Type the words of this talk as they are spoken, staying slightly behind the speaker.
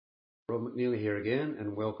Rob McNeely here again,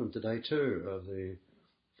 and welcome to day 2 of the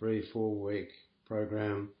free 4-week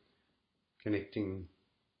program Connecting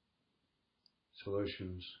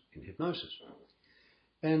Solutions in Hypnosis.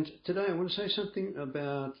 And today I want to say something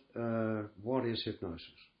about what is hypnosis.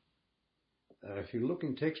 If you look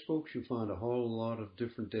in textbooks, you'll find a whole lot of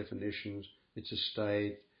different definitions. It's a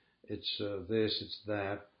state, it's this, it's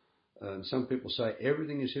that. And some people say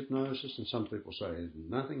everything is hypnosis, and some people say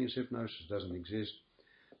nothing is hypnosis, doesn't exist.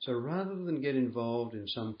 So rather than get involved in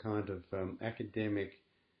some kind of academic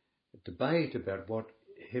debate about what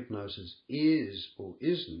hypnosis is or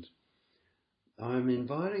isn't, I'm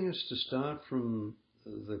inviting us to start from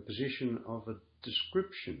the position of a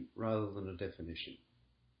description rather than a definition.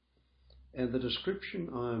 And the description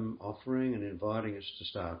I'm offering and inviting us to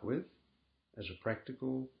start with, as a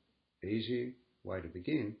practical, easy way to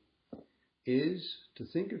begin, is to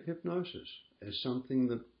think of hypnosis as something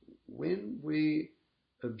that when we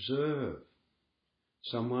observe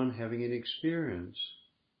someone having an experience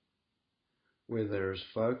where there is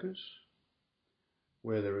focus,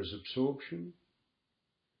 where there is absorption,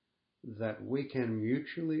 that we can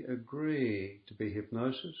mutually agree to be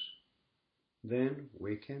hypnosis, then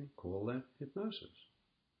we can call that hypnosis.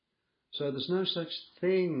 So there's no such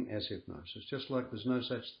thing as hypnosis, just like there's no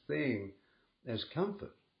such thing as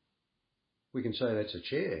comfort. We can say that's a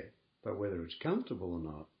chair, but whether it's comfortable or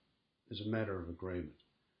not is a matter of agreement.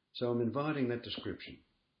 So I'm inviting that description.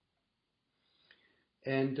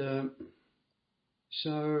 And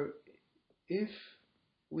so if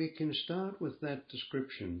we can start with that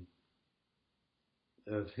description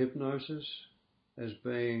of hypnosis as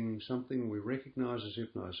being something we recognize as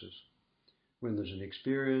hypnosis, when there's an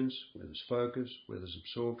experience, where there's focus, where there's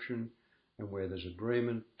absorption, and where there's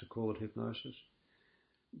agreement to call it hypnosis,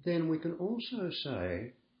 then we can also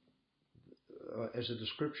say, as a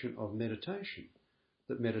description of meditation,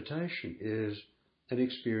 that meditation is an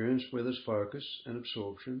experience where there's focus and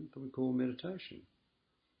absorption that we call meditation.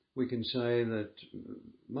 We can say that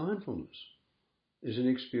mindfulness is an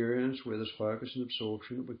experience where there's focus and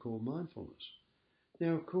absorption that we call mindfulness.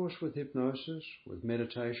 Now, of course, with hypnosis, with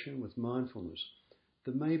meditation, with mindfulness,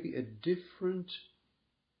 there may be a different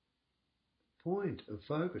point of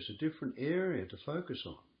focus, a different area to focus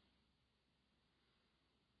on.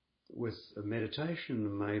 With a meditation,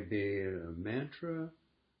 there may be a mantra,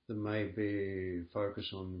 there may be focus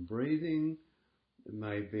on breathing, there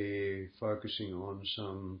may be focusing on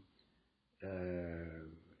some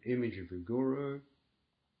image of your guru.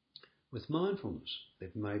 With mindfulness,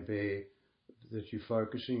 it may be that you're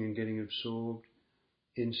focusing and getting absorbed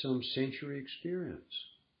in some sensory experience,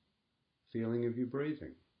 feeling of your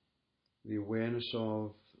breathing, the awareness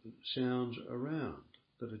of sounds around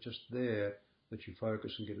that are just there that you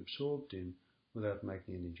focus and get absorbed in without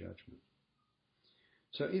making any judgment.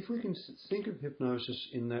 So if we can think of hypnosis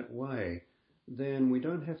in that way, then we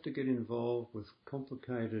don't have to get involved with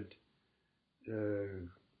complicated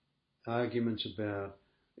arguments about,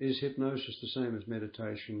 is hypnosis the same as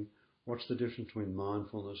meditation? What's the difference between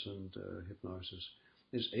mindfulness and hypnosis?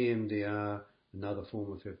 Is EMDR another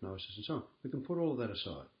form of hypnosis? And so on. We can put all of that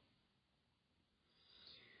aside.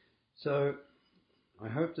 So I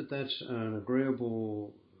hope that that's an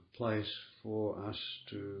agreeable place for us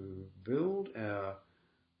to build our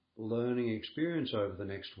learning experience over the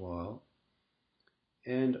next while.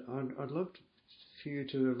 And I'd love for you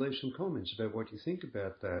to leave some comments about what you think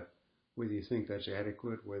about that, whether you think that's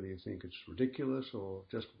adequate, whether you think it's ridiculous, or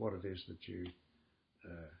just what it is that you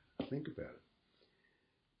think about it.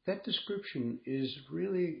 That description is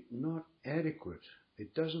really not adequate.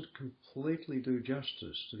 It doesn't completely do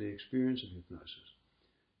justice to the experience of hypnosis.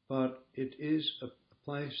 But it is a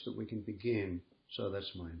place that we can begin, so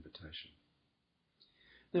that's my invitation.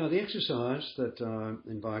 Now, the exercise that I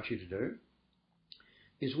invite you to do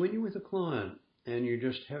is when you're with a client and you're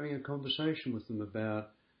just having a conversation with them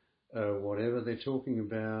about whatever they're talking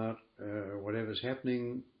about, whatever's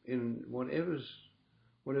happening in whatever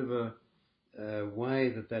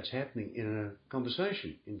way that's happening in a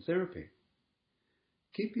conversation, in therapy.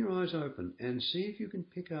 Keep your eyes open and see if you can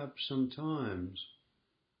pick up some times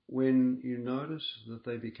when you notice that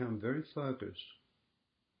they become very focused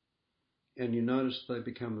and you notice they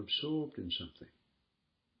become absorbed in something.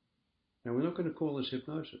 Now, we're not going to call this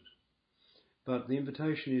hypnosis, but the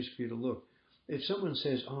invitation is for you to look. If someone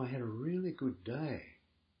says, I had a really good day,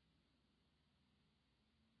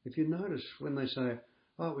 if you notice when they say,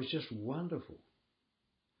 it was just wonderful,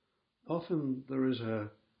 often there is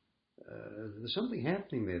there's something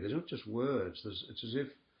happening there. There's not just words. It's as if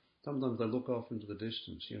sometimes they look off into the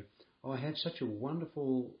distance. I had such a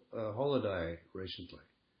wonderful holiday recently.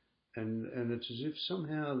 And it's as if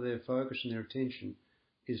somehow their focus and their attention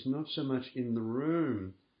is not so much in the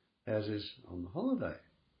room as is on the holiday.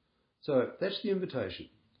 So that's the invitation,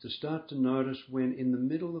 to start to notice when in the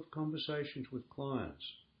middle of conversations with clients,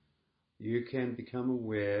 you can become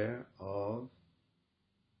aware of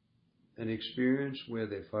an experience where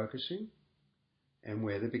they're focusing and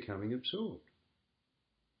where they're becoming absorbed.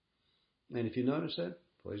 And if you notice that,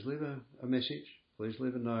 please leave a message, please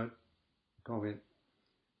leave a note, a comment,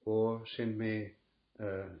 or send me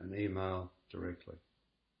an email directly.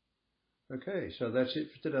 Okay, so that's it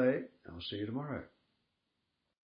for today. I'll see you tomorrow.